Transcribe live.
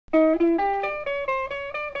I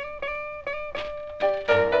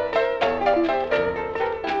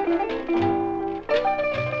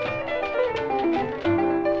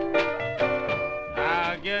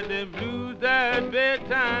get the blues at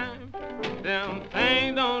bedtime. Them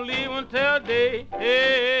things don't leave until day.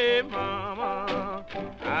 Hey, mama,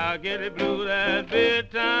 I get the blues at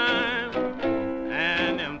bedtime,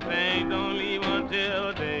 and them things don't leave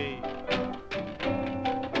until day.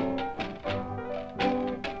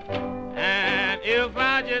 And if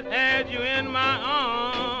I just had you in my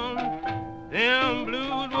arms, them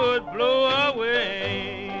blues would blow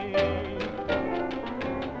away.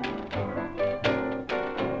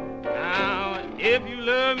 Now, if you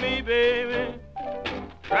love me, baby,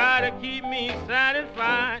 try to keep me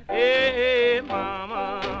satisfied. Hey,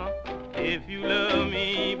 mama, if you love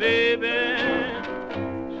me, baby,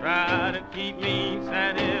 try to keep me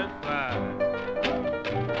satisfied.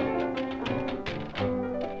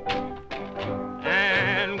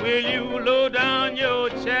 And will you low down your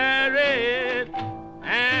chariot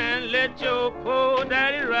and let your poor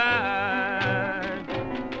daddy ride?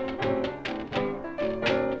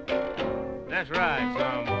 That's right,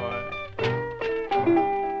 son boy.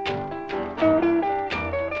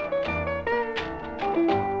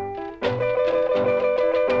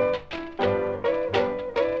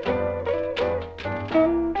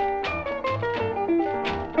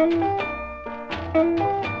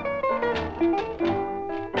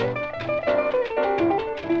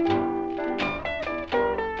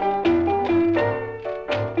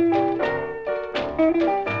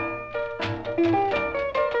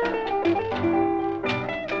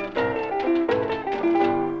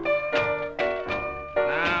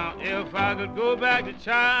 If I could go back to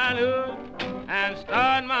childhood and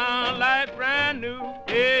start my life brand new,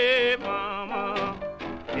 hey mama,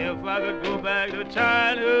 if I could go back to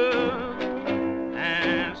childhood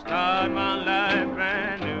and start my life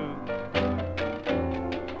brand new,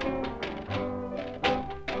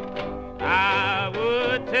 I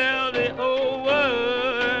would tell the whole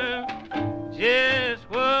world just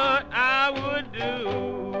what I would do.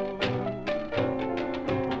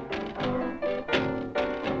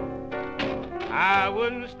 I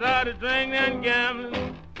wouldn't start a drinking and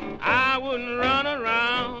gambling. I wouldn't run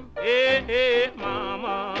around. Hey, hey,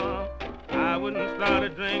 mama. I wouldn't start a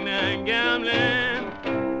drinking and gambling.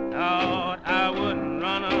 Lord, I wouldn't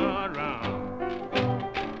run around.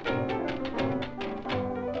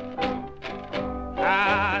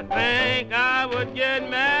 I think I would get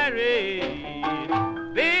married,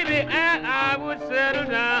 baby, and I would settle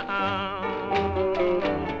down.